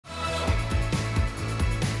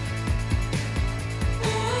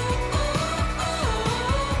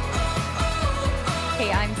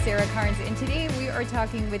Laura Carnes, and today we are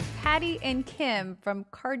talking with Patty and Kim from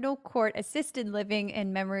Cardinal Court Assisted Living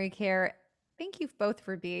and Memory Care. Thank you both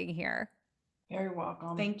for being here. Very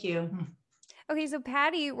welcome. Thank you. Okay, so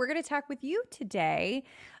Patty, we're going to talk with you today.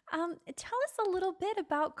 Tell us a little bit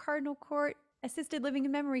about Cardinal Court Assisted Living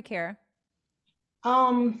and Memory Care.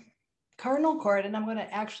 Cardinal Court, and I'm going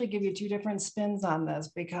to actually give you two different spins on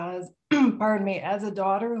this because, pardon me, as a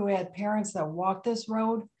daughter who had parents that walked this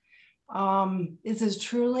road, this is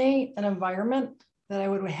truly an environment that I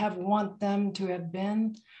would want them to have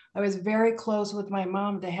been. I was very close with my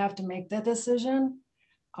mom to have to make that decision.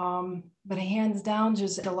 But hands down,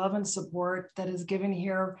 just the love and support that is given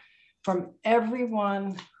here from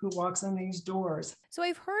everyone who walks in these doors. So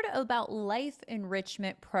I've heard about life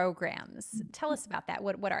enrichment programs. Tell us about that.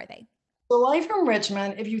 What are they? So life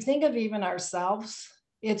enrichment, if you think of even ourselves,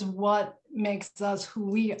 it's what makes us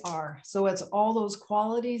who we are. So it's all those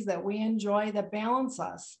qualities that we enjoy that balance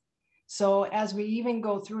us. So as we even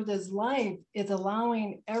go through this life, it's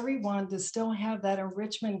allowing everyone to still have that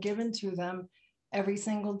enrichment given to them every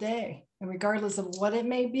single day. And regardless of what it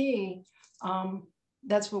may be,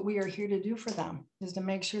 that's what we are here to do for them, is to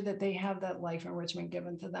make sure that they have that life enrichment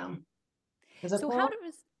given to them. So how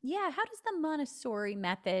does the Montessori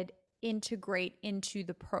method integrate into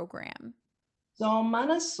the program? So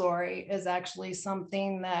Montessori is actually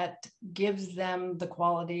something that gives them the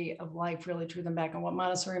quality of life really to them back. And what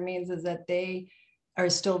Montessori means is that they are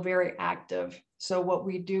still very active. So what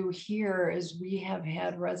we do here is we have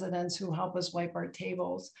had residents who help us wipe our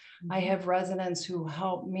tables. I have residents who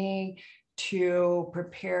help me to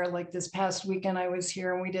prepare, like this past weekend I was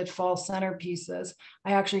here and we did fall centerpieces.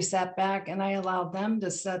 I actually sat back and I allowed them to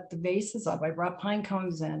set the vases up. I brought pine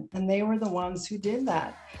cones in and they were the ones who did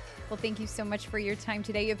that. Well, thank you so much for your time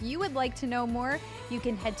today. If you would like to know more, you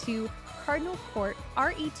can head to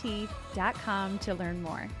cardinalcourtret.com to learn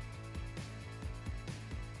more.